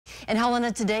And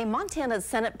Helena, today, Montana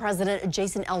Senate President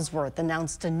Jason Ellsworth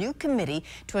announced a new committee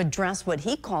to address what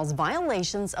he calls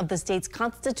violations of the state's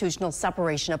constitutional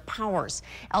separation of powers.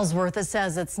 Ellsworth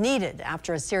says it's needed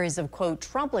after a series of, quote,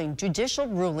 troubling judicial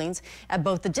rulings at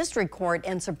both the district court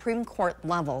and Supreme Court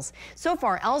levels. So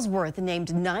far, Ellsworth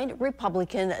named 9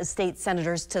 Republican state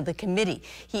senators to the committee.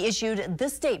 He issued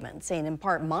this statement saying, in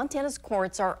part, Montana's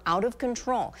courts are out of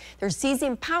control. They're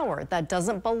seizing power that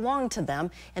doesn't belong to them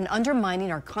and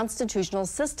undermining our constitutional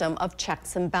system of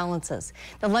checks and balances.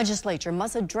 The legislature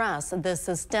must address this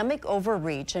systemic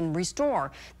overreach and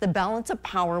restore the balance of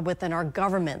power within our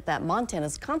government that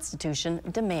Montana's Constitution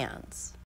demands.